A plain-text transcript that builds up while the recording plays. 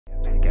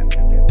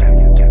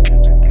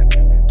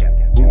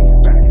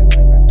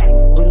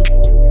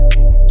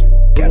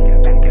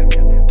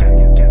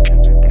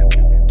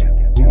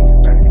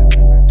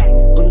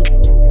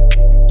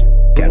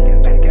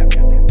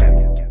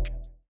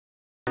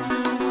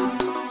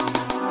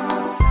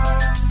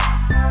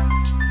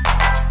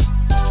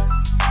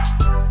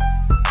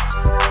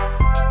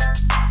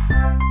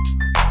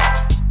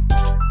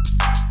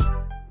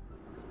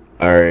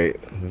Alright,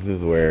 this is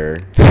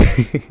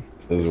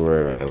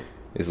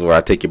where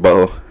I take your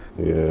bow.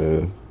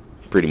 Yeah.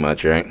 Pretty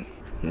much, right?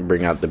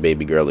 Bring out the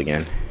baby girl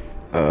again.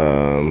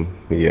 Yeah.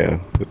 A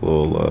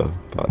little,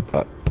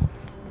 tot.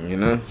 You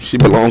know, she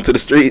belonged to the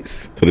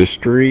streets. To the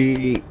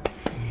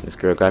streets. This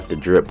girl got the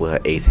drip with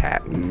her ace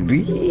hat.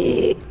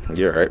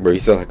 You're right, bro. You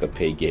sound like a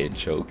pig getting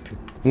choked.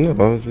 No, I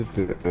was just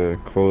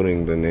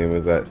quoting the name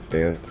of that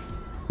stance.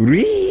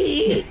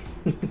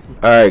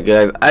 Alright,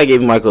 guys. I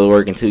gave Michael a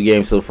work in 2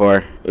 games so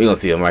far. We're gonna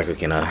see if Michael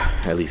can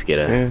at least get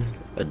a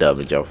dub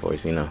in Jump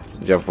Force. You know,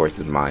 Jump Force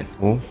is mine.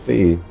 We'll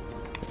see.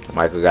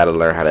 Michael got to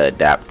learn how to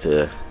adapt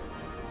to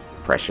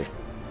pressure.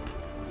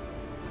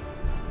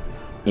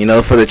 You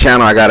know, for the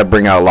channel, I got to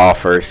bring out Law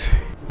first.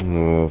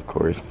 Oh, of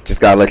course. Just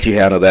gotta let you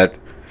handle that.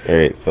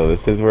 Alright, so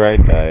this is where I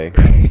die.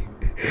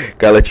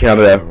 Gotta let you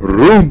handle that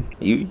room.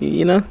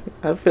 You know,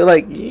 I feel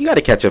like you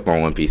gotta catch up on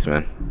One Piece,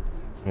 man.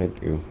 I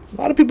do.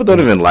 A lot of people don't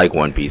even like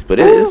One Piece, but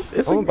I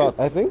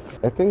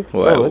think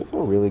what? bro, it's a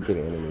really good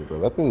anime, bro.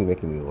 That thing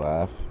making me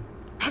laugh.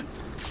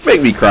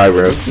 Make me cry,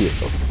 bro. He's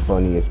the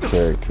funniest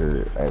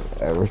character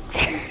I've ever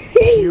seen.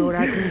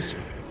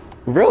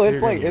 Bro,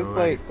 it's like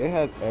it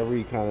has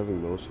every kind of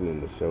emotion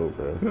in the show,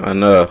 bro. I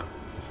know.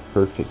 It's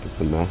perfect. It's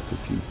a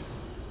masterpiece.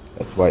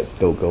 That's why it's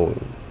still going.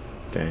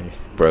 Dang,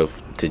 bro.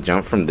 To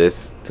jump from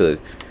this to,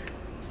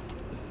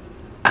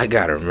 I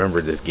gotta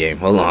remember this game.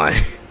 Hold on.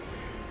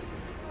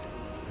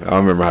 I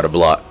don't remember how to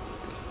block.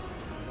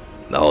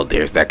 Oh,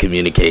 there's that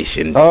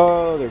communication.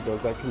 Oh, there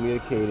goes that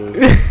communicating.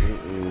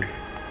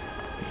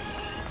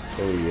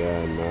 Oh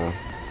yeah, no.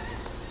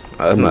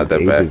 Oh, that's not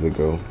that bad.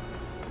 Ago.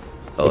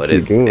 Oh, it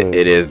is.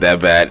 It is that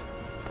bad.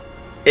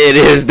 It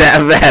is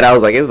that bad. I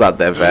was like, it's not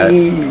that bad.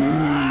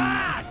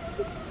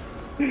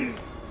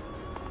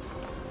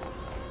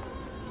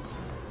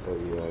 Oh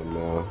yeah,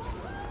 no.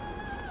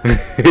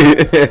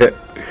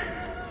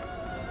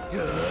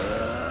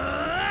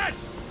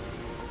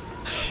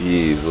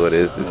 Jeez, what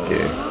is this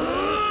game?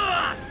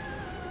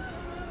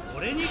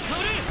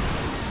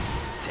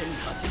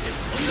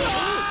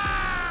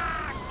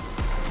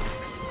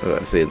 I was about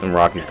to say, if them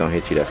Rockies don't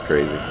hit you, that's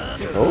crazy.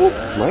 Oh,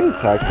 my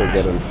attacks are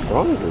getting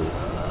stronger.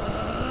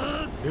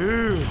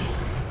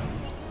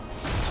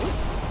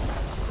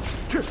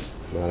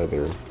 Out of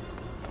there.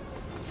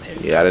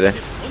 You out of there? I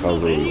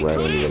was really right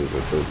on the end of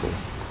the circle.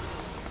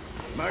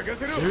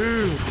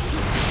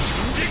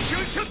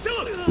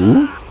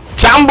 Ooh?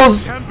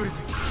 Chambers!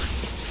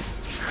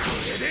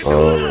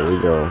 Oh, there we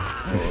go.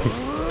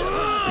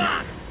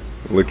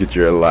 Look at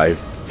your life.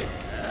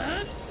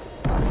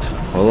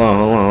 Hold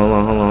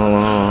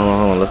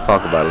on. Let's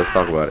talk about it.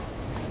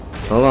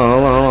 Hold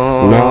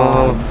on.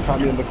 No, you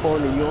caught me in the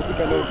corner. You don't think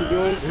I know what you're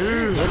doing?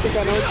 You don't think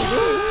I know what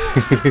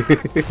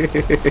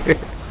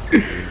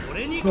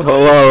you're doing?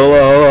 Hold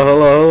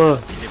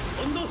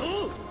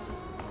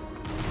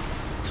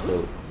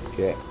on.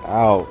 Get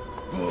out.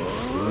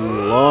 Leave me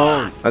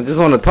alone. I just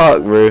want to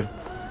talk, bro. I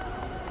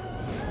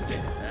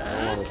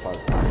don't want to talk.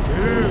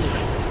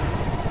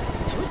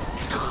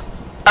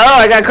 Oh,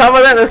 I got caught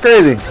by that? That's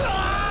crazy.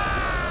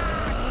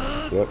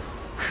 Yep.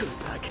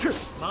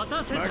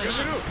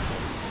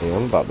 Hey,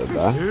 I'm about to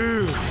die.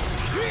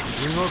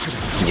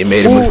 You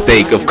made a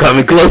mistake of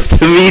coming close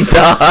to me,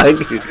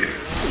 dog.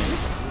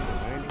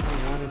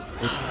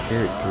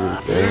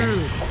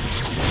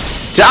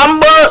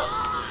 Jamba!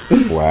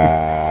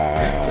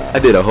 Wow. I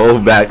did a whole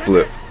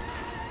backflip.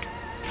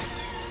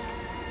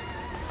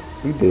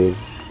 You did.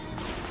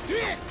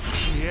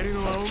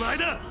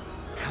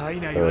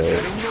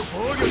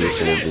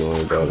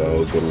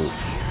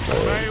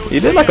 You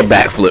did like a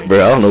backflip,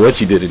 bro. I don't know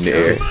what you did in the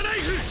air.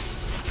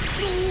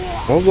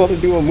 I was about to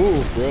do a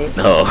move, bro.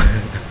 No.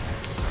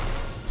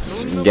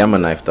 Gamma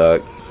knife,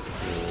 dog.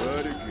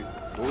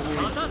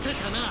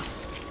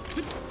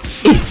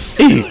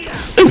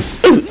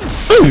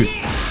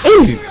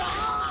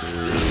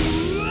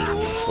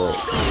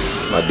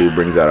 My dude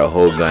brings out a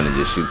whole gun and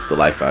just shoots the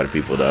life out of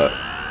people, dog.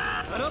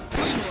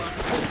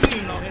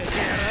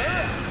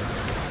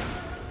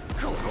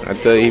 I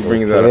tell you,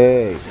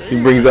 he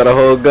brings out a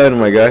whole gun,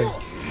 my guy.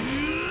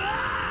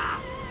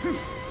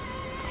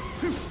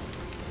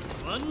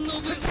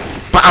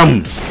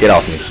 Bam! Get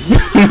off me.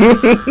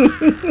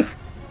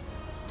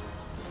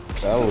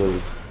 That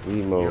was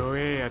the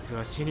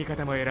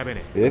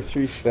most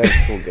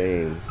disrespectful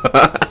game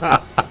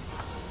out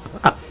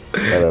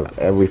of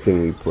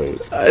everything we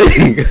played. I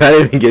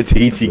didn't even get to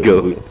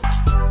Ichigo.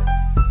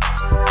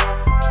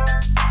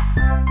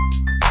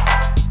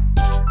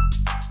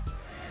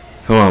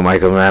 Come on,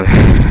 Michael, man.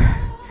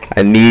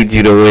 I need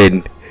you to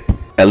win.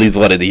 At least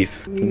one of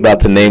these. I'm about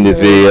to name this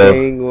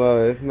video.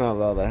 Well, it's not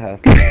about to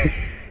happen.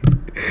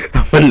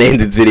 I'm gonna name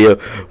this video.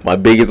 My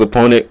biggest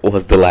opponent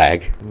was the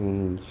lag.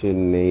 Should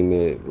name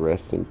it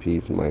Rest in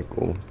Peace,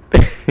 Michael.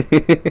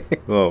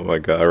 Oh my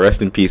god.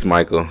 Rest in peace,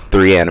 Michael.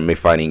 3 anime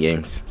fighting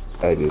games.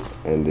 I just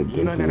ended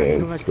this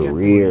man's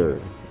career.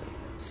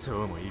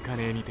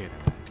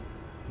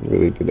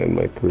 Really did end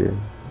my career.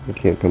 I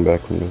can't come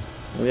back from this.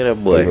 Look at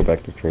that boy. Go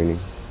back to training.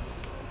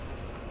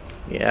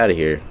 Get out of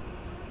here.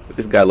 What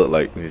this guy look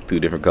like? These 2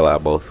 different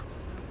collabos.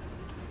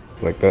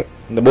 Like that?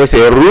 The boy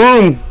said,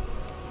 "Room,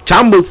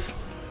 Chambers."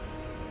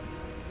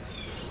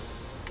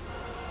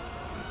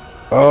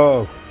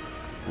 Oh.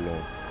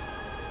 No.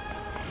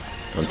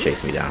 Don't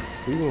chase me down.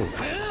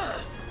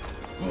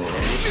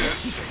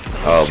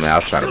 Oh man, I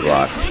was trying to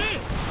block.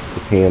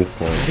 His hands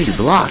down. How do you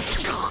block?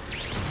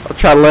 I'm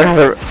trying to learn how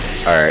to.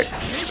 All right.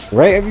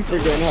 Right? Every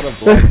forgetting how to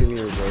block in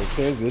here, bro.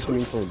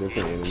 Transitioning from a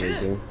different anime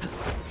game.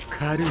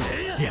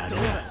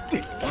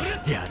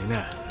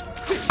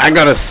 I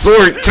got a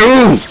sword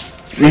too.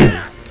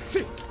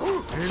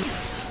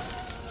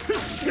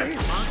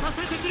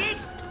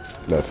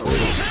 That's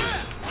crazy.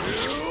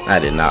 I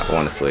did not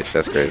want to switch.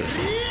 That's crazy.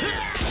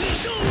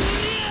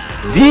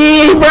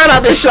 D, brought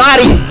out the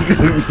shotty.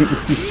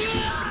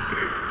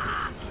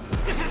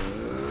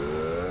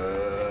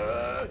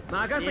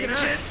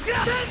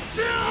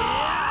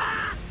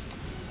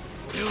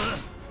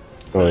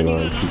 Oh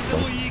no,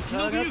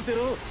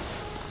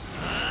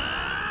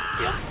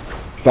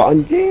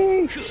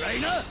 Sanjay!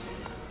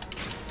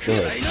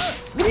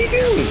 What are you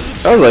doing?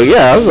 I was like,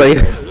 yeah. I was like,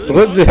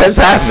 what just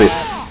happened?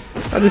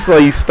 I just saw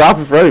you stop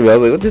in front of me. I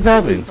was like, what just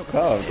happened?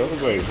 Oh, that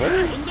was like,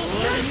 what?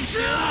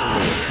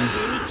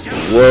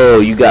 Whoa,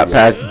 you got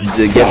past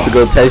to get to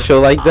go test show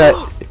like that?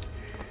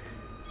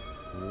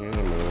 Yeah,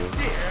 man.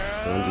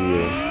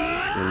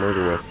 Sanjay, your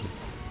murder weapon.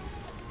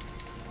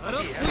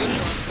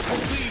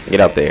 Get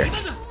out there.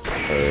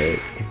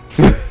 Alright.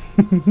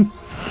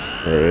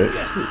 Alright.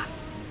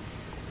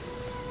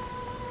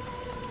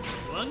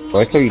 I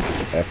like how you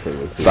did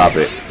effortless. Stop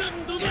it.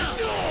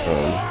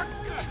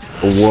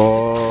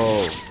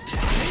 Whoa.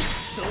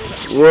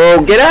 Whoa,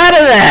 get out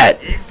of that!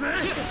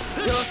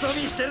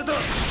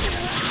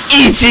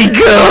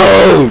 Ichigo!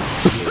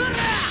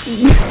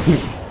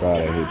 God, I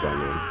hate that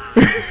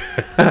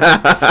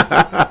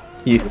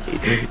man.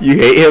 you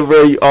hate him,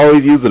 bro? You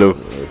always using him.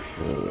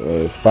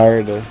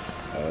 Aspire to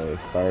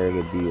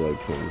be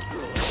like him.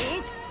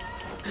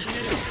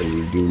 And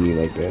you do me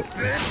like that.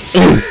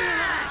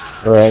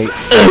 Right.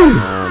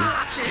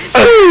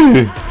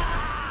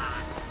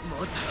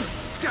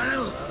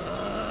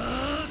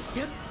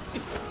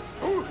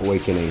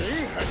 Awakening.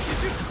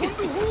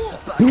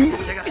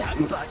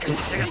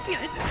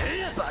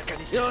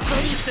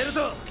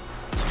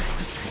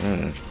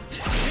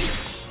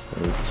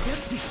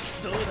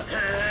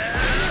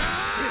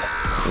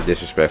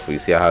 Disrespectful. You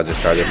see how I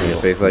just tried to get in your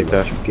face like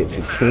that? You get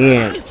the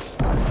chance.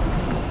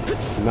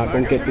 You're not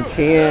gonna get the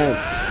chance.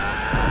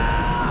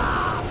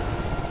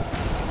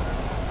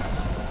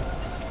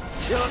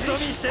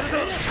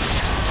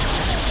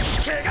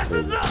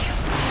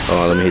 Hold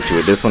on, let me hit you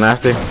with this one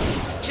after. I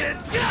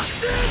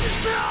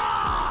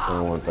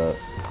don't want that.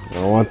 I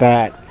don't want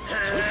that.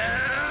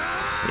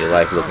 Your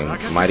life looking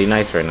mighty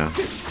nice right now.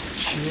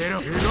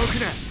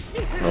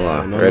 Hold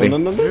on, ready? No.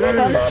 Room!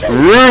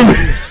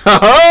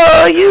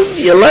 Oh,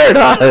 you learned,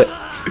 huh?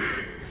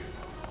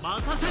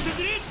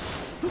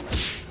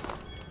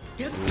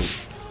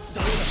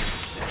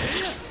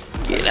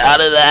 Get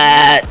out of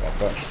that!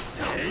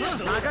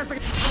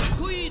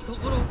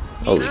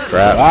 Holy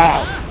crap.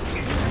 Wow.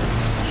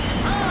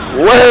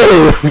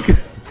 Whoa!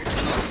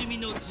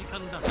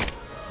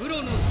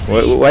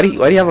 why do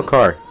you have a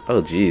car?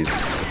 Oh jeez.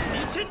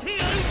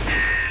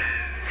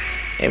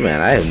 Hey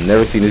man, I have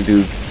never seen this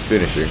dude's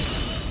finisher.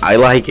 I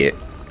like it.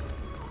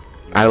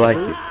 I like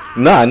it.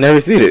 Nah, I never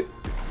seen it.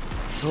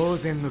 Hey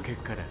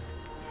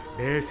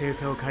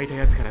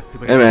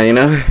man, you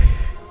know,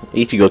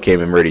 Ichigo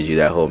came and murdered you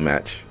that whole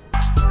match.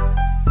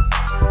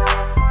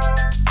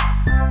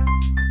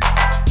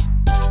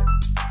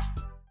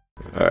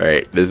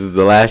 Alright, this is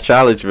the last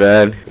challenge,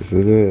 man. This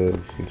is it.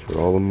 It's for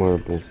all the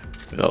marbles.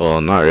 Oh,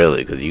 not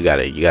really, because you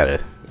gotta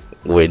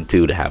win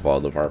 2 to have all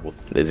the marbles.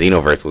 The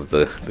Xenoverse was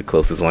the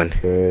closest one.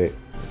 Right.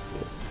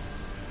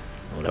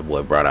 Oh, that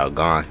boy brought out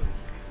Gon.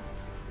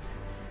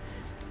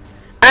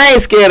 I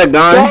ain't scared of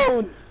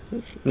Gon.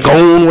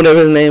 Gon, whatever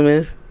his name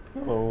is.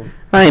 Oh.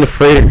 I ain't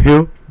afraid of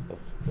him.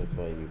 That's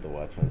why you need to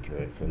watch Hunter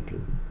x Hunter.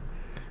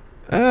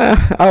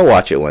 I'll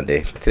watch it one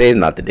day. Today's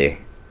not the day.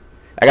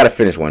 I gotta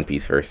finish One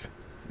Piece first.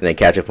 And then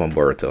catch up on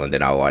Boruto, and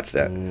then I'll watch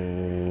that.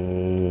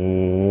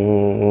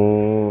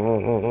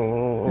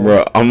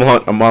 Bro,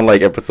 I'm on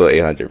like episode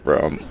 800, bro.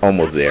 I'm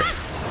almost there.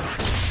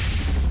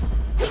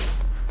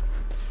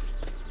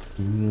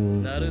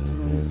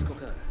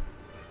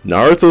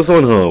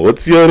 Naruto-san, huh?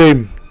 What's your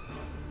name?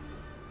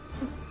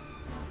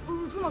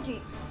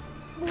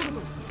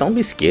 Don't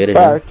be scared of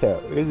him.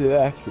 Is it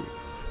accurate?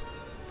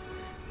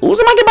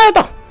 Uzumaki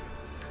Baruto!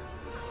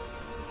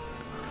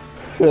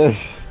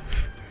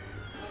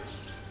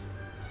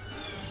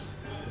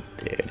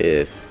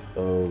 this.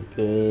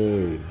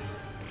 Okay.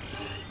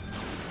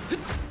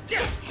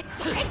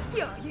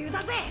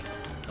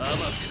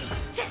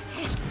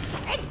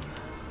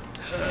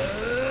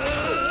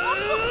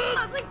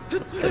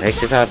 What the heck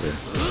just happened?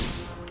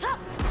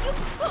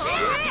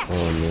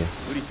 Oh man.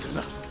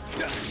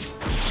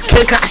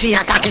 Kakashi!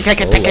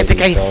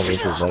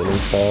 Lightning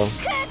style.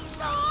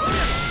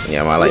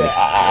 Yeah, my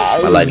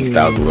lightning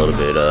style's a little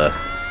bit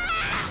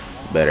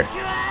better.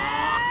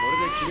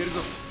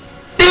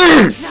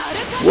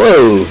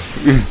 Whoa!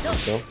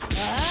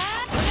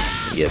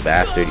 You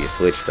bastard, you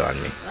switched on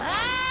me.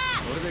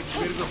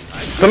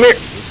 Come here!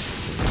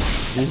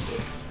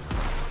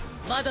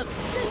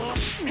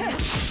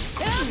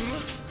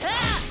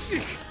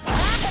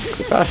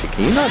 Kakashi,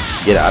 can you not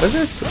get out of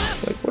this?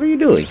 Like, what are you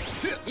doing?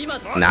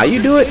 Now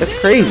you do it? That's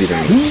crazy to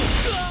me.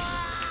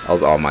 That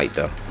was All Might,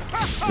 though.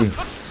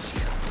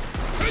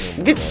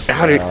 Get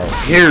out of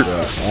here,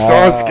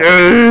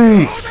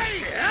 Sasuke!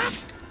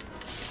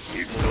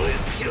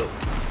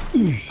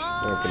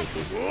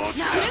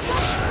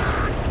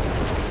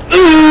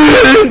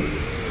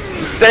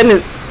 Send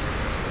his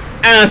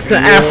ass to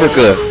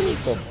Africa.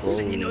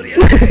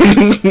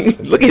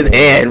 Look at his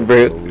hand,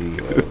 bro.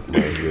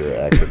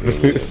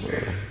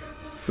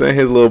 Send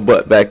his little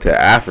butt back to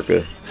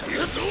Africa.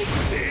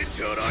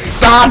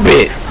 Stop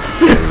it!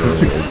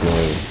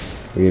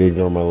 You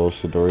ignore my little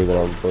Shidori that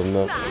I was building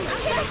up.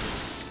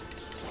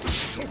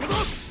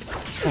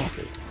 Stop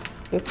it.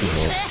 That's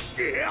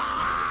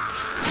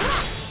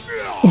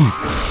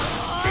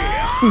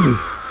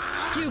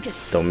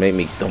Don't make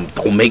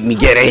me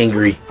get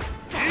angry.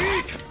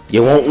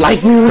 You won't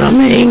like me when I'm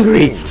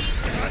angry.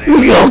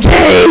 You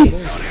okay?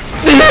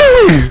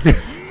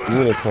 You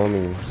gonna tell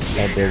me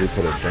how dare we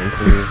put a dunk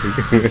in you?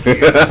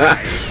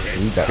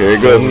 Here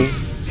it goes.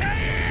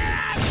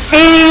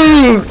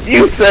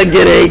 You said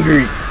get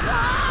angry.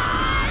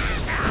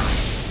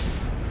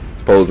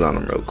 Pose on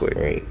him real quick.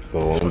 Great,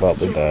 so I'm about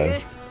to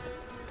die.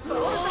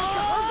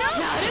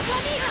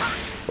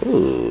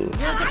 Ooh.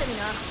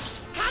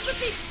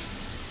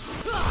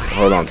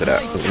 Hold on to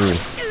that.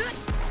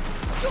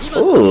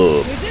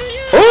 Ooh.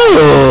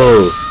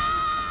 Ooh.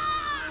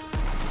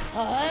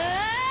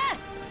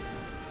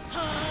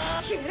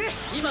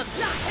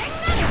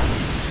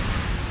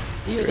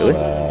 Really?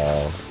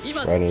 Wow.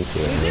 Right into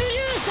it.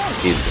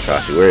 Jeez,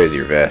 Kakashi, where is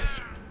your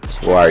vest?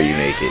 Why are you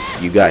naked?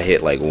 You got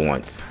hit like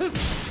once.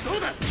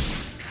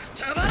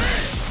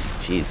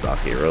 Jeez,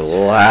 Sasuke,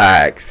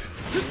 relax.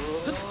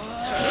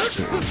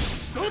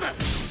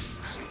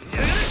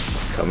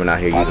 Coming out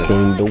here using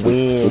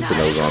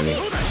Susanoo's on me.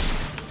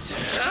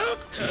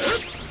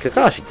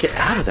 Kakashi, get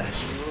out of that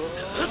shit.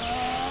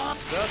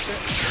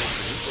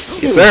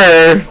 Yes,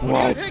 sir.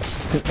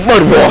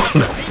 Mudball.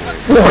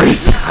 Warrior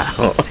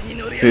style.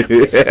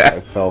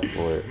 I fell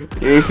for it.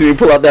 You ain't see me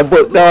pull out that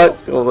book, dog?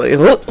 I was like,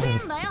 hook.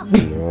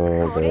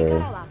 No,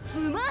 man.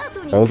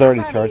 I was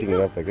already charging it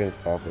up. I couldn't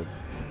stop it.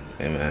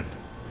 Hey, man.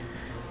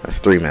 That's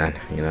 3, man,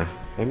 you know.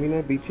 I mean,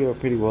 I beat you up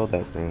pretty well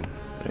that round.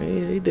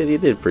 Yeah, he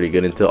did pretty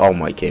good until All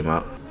Might came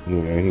out.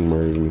 Yeah, he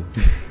murdered me.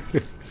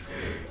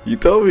 You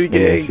told me to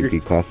get He angry. should be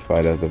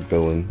classified as a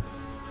villain.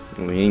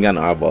 I mean, he ain't got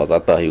no eyeballs. I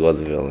thought he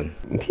was a villain.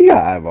 He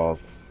got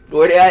eyeballs.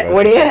 Where they at?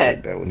 Where they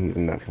at? That when he's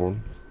in that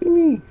form. What do you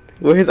mean?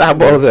 Where his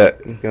eyeballs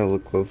at? You gotta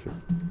look closer.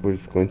 We're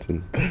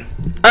squinting.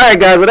 Alright,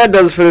 guys, well, that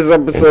does it for this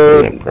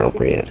episode. That's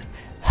inappropriate.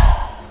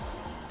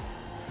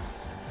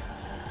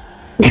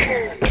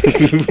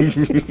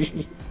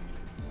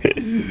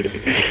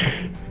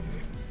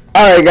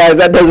 Alright, guys,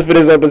 that does it for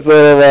this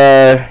episode of,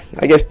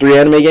 I guess 3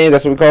 anime games.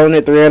 That's what we're calling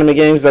it, 3 anime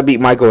games. I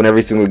beat Michael in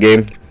every single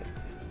game.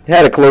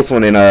 Had a close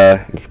one in,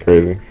 It's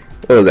crazy.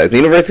 what was that,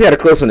 Xenoverse? We had a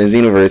close one in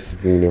Xenoverse.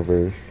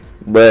 Xenoverse.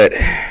 But,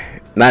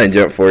 not in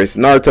Jump Force.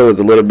 Naruto was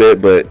a little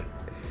bit, but,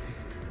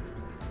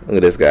 look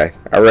at this guy.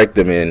 I wrecked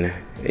him in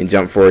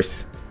Jump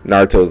Force.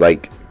 Naruto's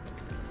like,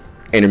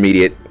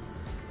 intermediate.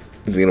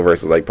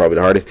 Xenoverse was like probably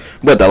the hardest.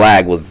 But the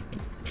lag was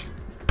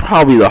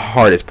probably the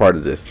hardest part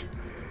of this.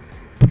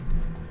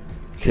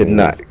 Could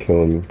not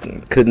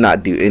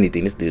do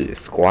anything. This dude is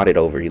squatted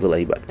over. He looked like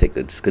he about to take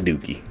the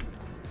Skaduki.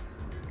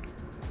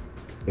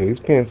 Yeah, these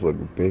pants look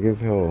big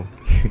as hell.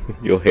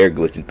 Your hair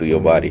glitching through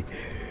your body.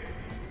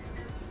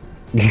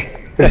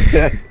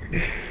 I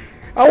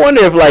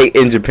wonder if like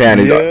in Japan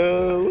is look at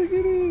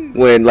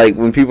it.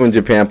 when people in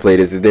Japan play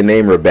this, is their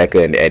name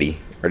Rebecca and Eddie,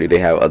 or do they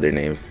have other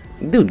names?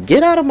 Dude,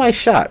 get out of my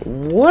shot.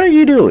 What are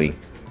you doing?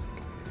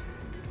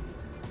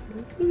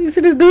 You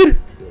see this dude?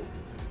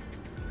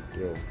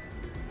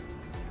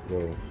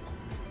 Yo.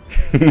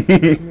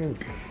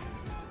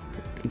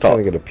 Talk, Trying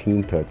to get a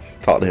peen touch.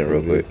 talk to him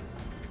real quick.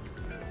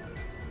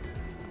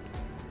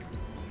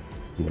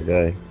 My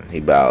guy. He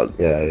bowed.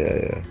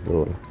 Yeah.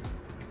 Go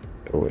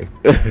away.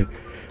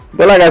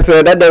 But like I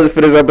said, that does it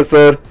for this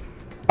episode.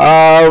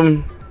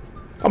 I'm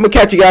gonna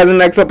catch you guys in the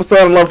next episode.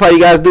 I love how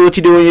you guys do what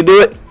you do when you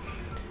do it.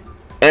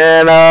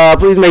 And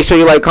please make sure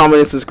you like, comment,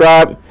 and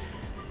subscribe.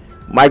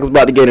 Michael's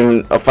about to get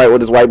in a fight with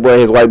his white boy,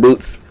 his white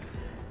boots.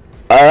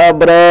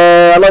 But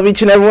I love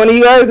each and every one of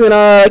you guys,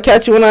 and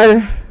catch you when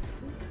I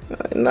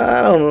Nah,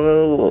 I don't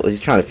know.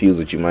 He's trying to fuse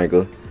with you,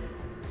 Michael.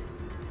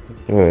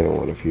 I don't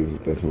want to fuse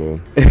with this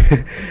man.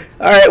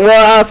 Alright,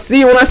 well, I'll see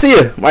you when I see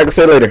you. Michael,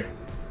 say later.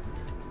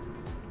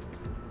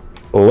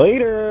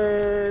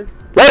 Later.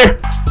 Later!